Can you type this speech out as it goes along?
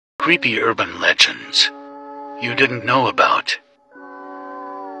Creepy urban legends you didn't know about.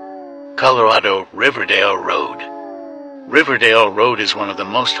 Colorado Riverdale Road. Riverdale Road is one of the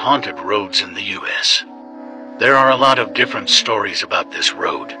most haunted roads in the U.S. There are a lot of different stories about this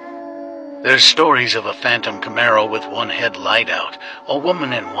road. There's stories of a phantom Camaro with one headlight out, a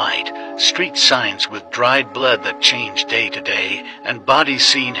woman in white, street signs with dried blood that change day to day, and bodies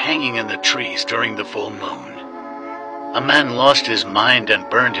seen hanging in the trees during the full moon. A man lost his mind and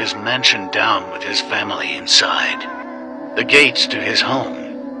burned his mansion down with his family inside. The gates to his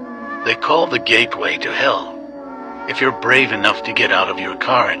home. They call the gateway to hell. If you're brave enough to get out of your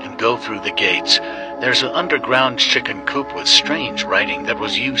car and go through the gates, there's an underground chicken coop with strange writing that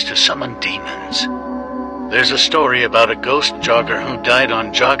was used to summon demons. There's a story about a ghost jogger who died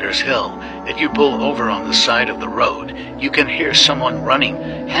on Joggers Hill. If you pull over on the side of the road, you can hear someone running,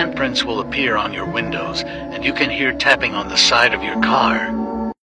 handprints will appear on your windows, and you can hear tapping on the side of your car.